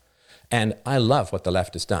power. And I love what the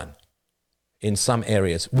left has done in some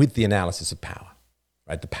areas with the analysis of power.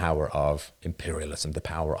 Right? The power of imperialism, the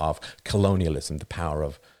power of colonialism, the power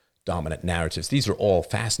of dominant narratives. These are all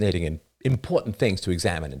fascinating and important things to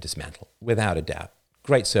examine and dismantle, without a doubt.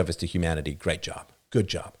 Great service to humanity. Great job. Good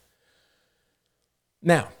job.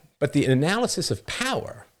 Now, but the analysis of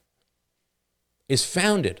power is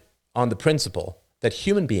founded on the principle that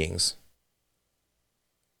human beings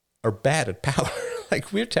are bad at power.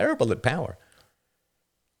 Like, we're terrible at power.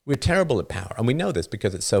 We're terrible at power. And we know this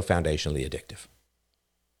because it's so foundationally addictive.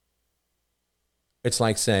 It's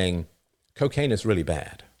like saying cocaine is really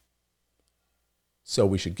bad, so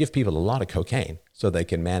we should give people a lot of cocaine so they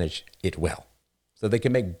can manage it well. So they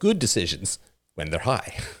can make good decisions when they're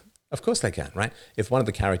high. Of course they can, right? If one of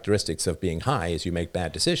the characteristics of being high is you make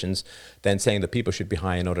bad decisions, then saying that people should be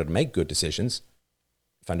high in order to make good decisions,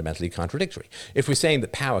 fundamentally contradictory. If we're saying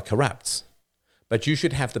that power corrupts, but you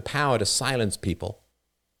should have the power to silence people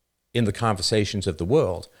in the conversations of the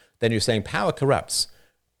world, then you're saying power corrupts,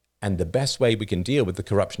 and the best way we can deal with the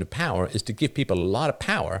corruption of power is to give people a lot of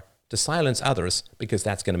power to silence others, because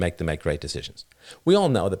that's going to make them make great decisions. We all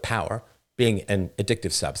know that power, being an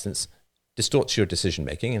addictive substance, distorts your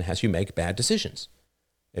decision-making and has you make bad decisions.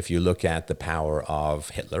 If you look at the power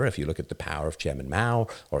of Hitler, if you look at the power of Chairman Mao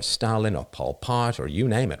or Stalin or Pol Pot or you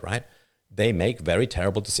name it, right? They make very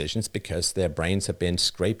terrible decisions because their brains have been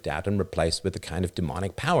scraped out and replaced with a kind of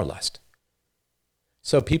demonic power lust.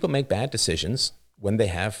 So people make bad decisions when they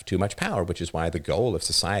have too much power, which is why the goal of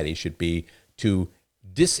society should be to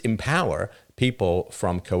disempower people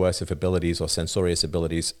from coercive abilities or censorious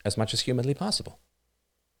abilities as much as humanly possible.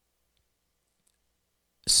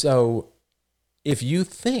 So if you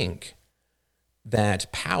think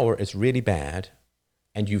that power is really bad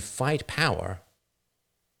and you fight power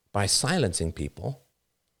by silencing people,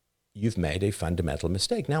 you've made a fundamental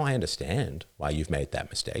mistake. Now, I understand why you've made that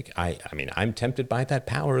mistake. I mean, I'm tempted by that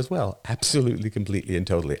power as well. Absolutely, completely, and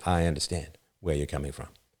totally. I understand where you're coming from.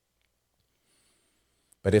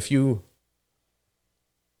 But if you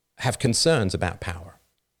have concerns about power,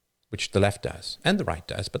 which the left does, and the right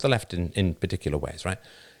does, but the left in particular ways, right?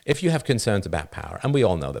 if you have concerns about power, and we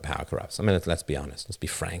all know that power corrupts. I mean, let's be honest. Let's be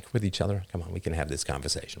frank with each other. Come on, we can have this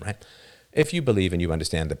conversation, right? If you believe and you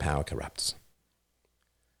understand that power corrupts,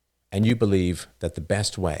 and you believe that the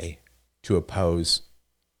best way to oppose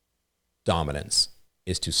dominance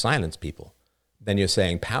is to silence people, then you're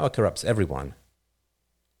saying power corrupts everyone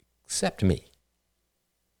except me.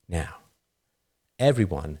 Now,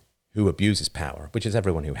 everyone who abuses power, which is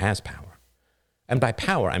everyone who has power, and by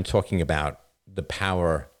power, I'm talking about the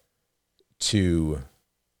power to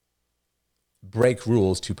break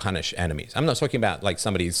rules to punish enemies. I'm not talking about like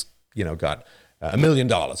somebody's, got $1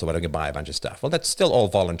 million or whatever, can buy a bunch of stuff. Well, that's still all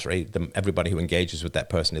voluntary. Everybody who engages with that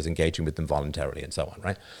person is engaging with them voluntarily and so on,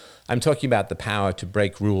 right? I'm talking about the power to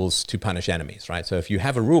break rules to punish enemies, right? So if you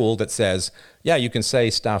have a rule that says, yeah, you can say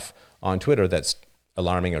stuff on Twitter that's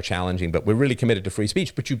alarming or challenging, but we're really committed to free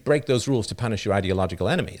speech, but you break those rules to punish your ideological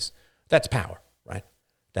enemies, that's power, right?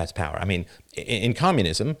 That's power. I mean, in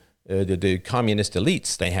communism, the communist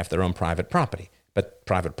elites, they have their own private property. But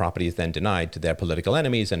private property is then denied to their political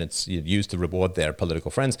enemies, and it's used to reward their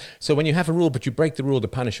political friends. So when you have a rule, but you break the rule to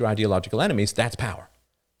punish your ideological enemies, that's power.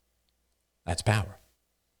 That's power.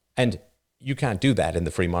 And you can't do that in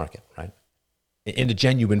the free market, right? In a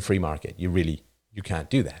genuine free market, you can't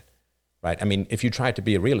do that, right? I mean, if you try to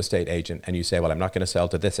be a real estate agent and you say, well, I'm not going to sell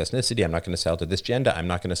to this ethnicity, I'm not going to sell to this gender, I'm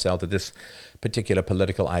not going to sell to this particular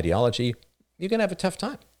political ideology, you're going to have a tough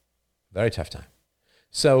time. Very tough time.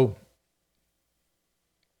 So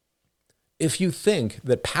if you think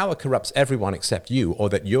that power corrupts everyone except you, or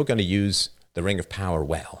that you're going to use the ring of power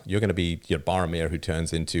well, you're going to be your Boromir who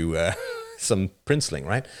turns into some princeling,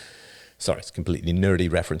 right? Sorry, it's completely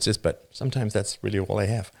nerdy references, but sometimes that's really all I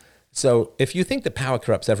have. So if you think that power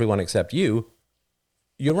corrupts everyone except you,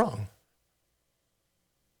 you're wrong.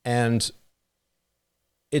 And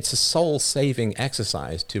it's a soul-saving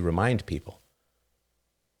exercise to remind people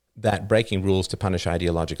that breaking rules to punish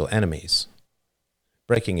ideological enemies,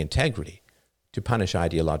 breaking integrity to punish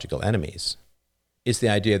ideological enemies, is the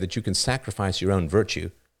idea that you can sacrifice your own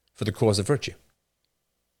virtue for the cause of virtue.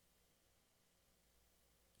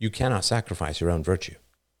 You cannot sacrifice your own virtue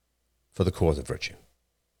for the cause of virtue.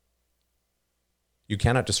 You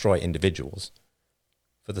cannot destroy individuals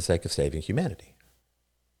for the sake of saving humanity.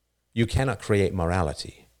 You cannot create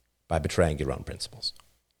morality by betraying your own principles.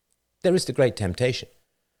 There is the great temptation,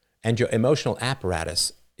 and your emotional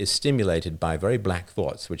apparatus is stimulated by very black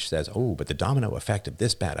thoughts, which says, oh, but the domino effect of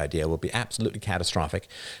this bad idea will be absolutely catastrophic.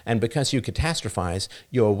 And because you catastrophize,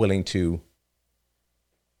 you're willing to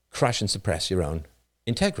crush and suppress your own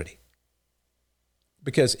integrity.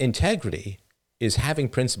 Because integrity is having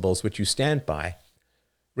principles which you stand by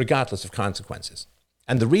regardless of consequences.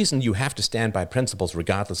 And the reason you have to stand by principles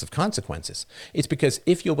regardless of consequences is because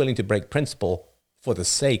if you're willing to break principle for the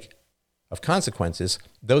sake of consequences,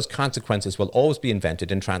 those consequences will always be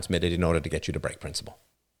invented and transmitted in order to get you to break principle.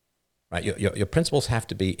 Right? Your principles have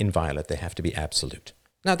to be inviolate. They have to be absolute.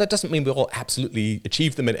 Now, that doesn't mean we all absolutely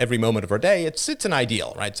achieve them at every moment of our day. It's an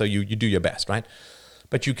ideal, right? So you do your best, right?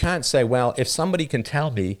 But you can't say, well, if somebody can tell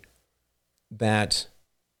me that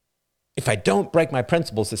if I don't break my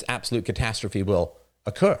principles, this absolute catastrophe will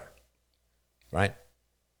occur, right?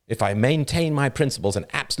 If I maintain my principles, an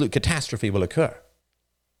absolute catastrophe will occur.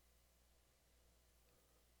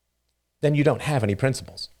 Then you don't have any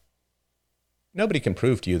principles. Nobody can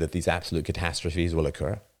prove to you that these absolute catastrophes will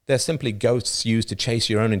occur. They're simply ghosts used to chase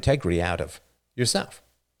your own integrity out of yourself.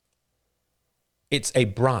 It's a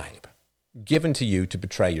bribe given to you to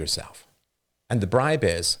betray yourself. And the bribe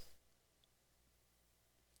is,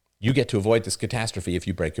 you get to avoid this catastrophe if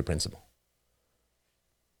you break your principle.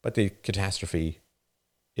 But the catastrophe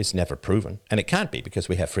is never proven. And it can't be because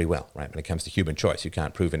we have free will, right? When it comes to human choice, you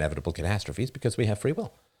can't prove inevitable catastrophes because we have free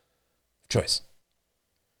will. Choice.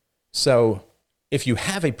 So if you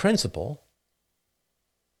have a principle,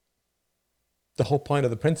 the whole point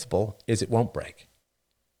of the principle is it won't break.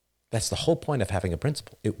 That's the whole point of having a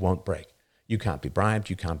principle. It won't break. You can't be bribed.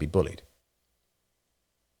 You can't be bullied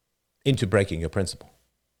into breaking your principle.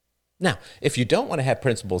 Now, if you don't want to have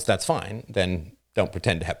principles, that's fine. Then don't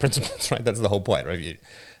pretend to have principles, right? That's the whole point, right?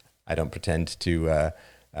 I don't pretend to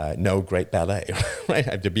know great ballet, right?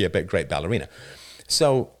 I have to be a great ballerina.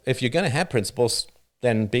 So if you're going to have principles,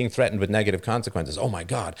 then being threatened with negative consequences, oh my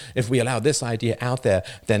God, if we allow this idea out there,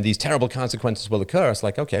 then these terrible consequences will occur. It's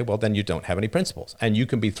like, okay, well, then you don't have any principles. And you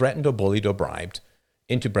can be threatened or bullied or bribed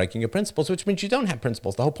into breaking your principles, which means you don't have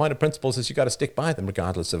principles. The whole point of principles is you got to stick by them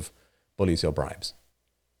regardless of bullies or bribes.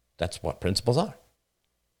 That's what principles are.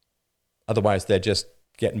 Otherwise, they're just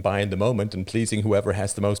getting by in the moment and pleasing whoever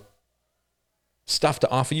has the most stuff to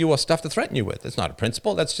offer you or stuff to threaten you with. It's not a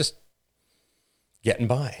principle. That's just getting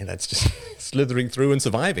by. That's just slithering through and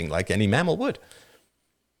surviving like any mammal would.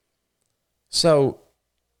 So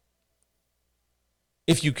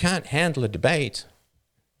if you can't handle a debate,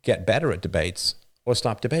 get better at debates or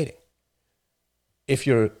stop debating. If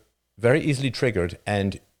you're very easily triggered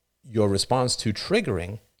and your response to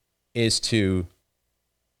triggering is to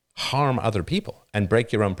harm other people and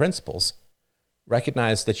break your own principles,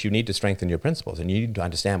 recognize that you need to strengthen your principles and you need to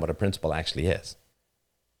understand what a principle actually is.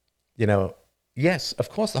 You know, yes, of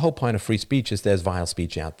course, the whole point of free speech is there's vile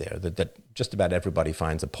speech out there that just about everybody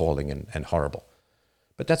finds appalling and horrible.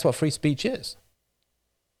 But that's what free speech is.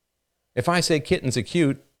 If I say kittens are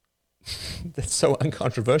cute, that's so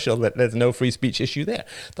uncontroversial that there's no free speech issue there.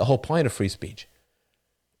 The whole point of free speech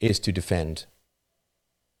is to defend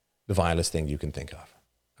the vilest thing you can think of.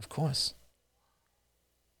 Of course.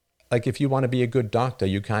 Like if you want to be a good doctor,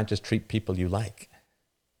 you can't just treat people you like.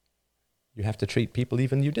 You have to treat people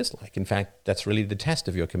even you dislike. In fact, that's really the test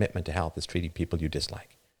of your commitment to health, is treating people you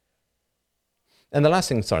dislike. And the last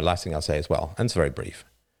thing I'll say as well, and it's very brief,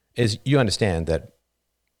 is you understand that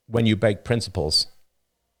when you break principles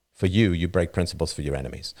for you, you break principles for your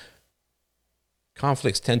enemies.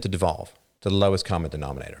 Conflicts tend to devolve to the lowest common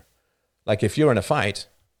denominator. Like if you're in a fight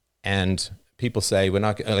and people say, we're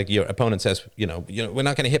not, like your opponent says, we're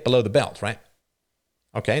not going to hit below the belt, right?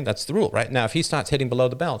 Okay, that's the rule, right? Now, if he starts hitting below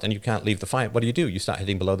the belt and you can't leave the fight, what do? You start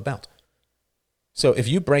hitting below the belt. So if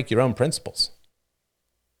you break your own principles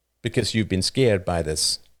because you've been scared by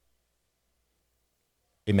this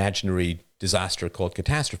imaginary disaster called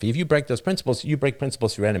catastrophe, if you break those principles, you break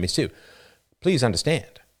principles for your enemies too. Please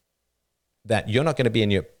understand that you're not going to be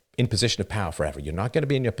in position of power forever. You're not going to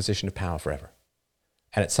be in your position of power forever.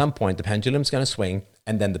 And at some point, the pendulum's going to swing,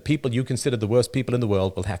 and then the people you consider the worst people in the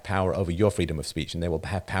world will have power over your freedom of speech, and they will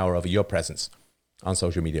have power over your presence on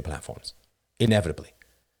social media platforms. Inevitably.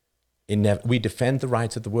 We defend the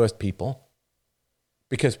rights of the worst people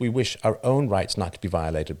because we wish our own rights not to be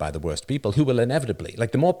violated by the worst people, who will inevitably,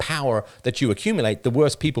 like the more power that you accumulate, the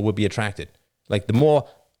worse people will be attracted. Like the more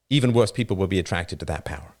even worse people will be attracted to that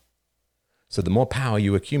power. So the more power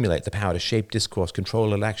you accumulate, the power to shape discourse,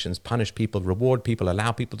 control elections, punish people, reward people,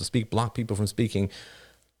 allow people to speak, block people from speaking,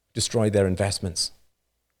 destroy their investments.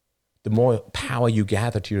 The more power you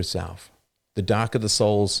gather to yourself, the darker the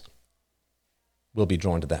souls will be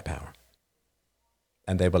drawn to that power.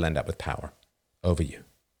 And they will end up with power over you.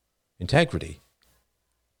 Integrity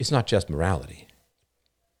is not just morality,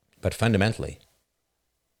 but fundamentally,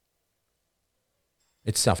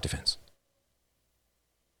 it's self-defense.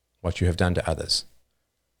 What you have done to others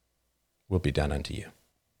will be done unto you.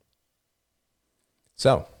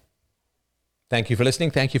 So, thank you for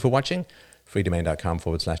listening. Thank you for watching.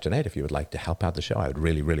 freedomain.com/donate. If you would like to help out the show, I would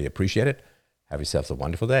really, really appreciate it. Have yourselves a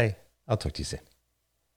wonderful day. I'll talk to you soon.